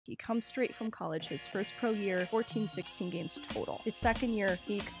He comes straight from college. His first pro year, 14-16 games total. His second year,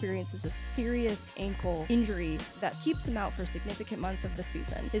 he experiences a serious ankle injury that keeps him out for significant months of the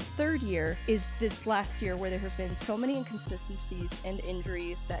season. His third year is this last year where there have been so many inconsistencies and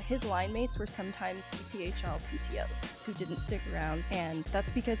injuries that his line mates were sometimes ECHL PTOs who didn't stick around, and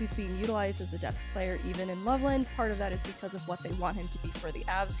that's because he's being utilized as a depth player even in Loveland. Part of that is because of what they want him to be for the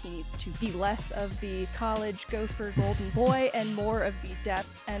Avs. He needs to be less of the college gopher golden boy and more of the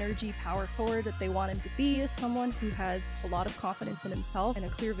depth, energy, power forward that they want him to be. He is someone who has a lot of confidence in himself and a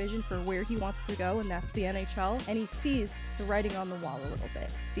clear vision for where he wants to go, and that's the NHL, and he sees the writing on the wall a little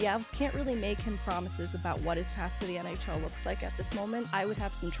bit. The Avs can't really make him promises about what his path to the NHL looks like at this moment. I would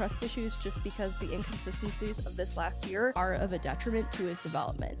have some trust issues just because the inconsistencies of this last year are of a detriment to his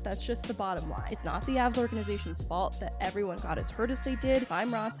development. That's just the bottom line. It's not the Avs organization's fault that everyone got as hurt as they did. If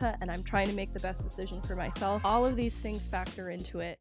I'm Ranta and I'm trying to make the best decision for myself, all of these things factor into it.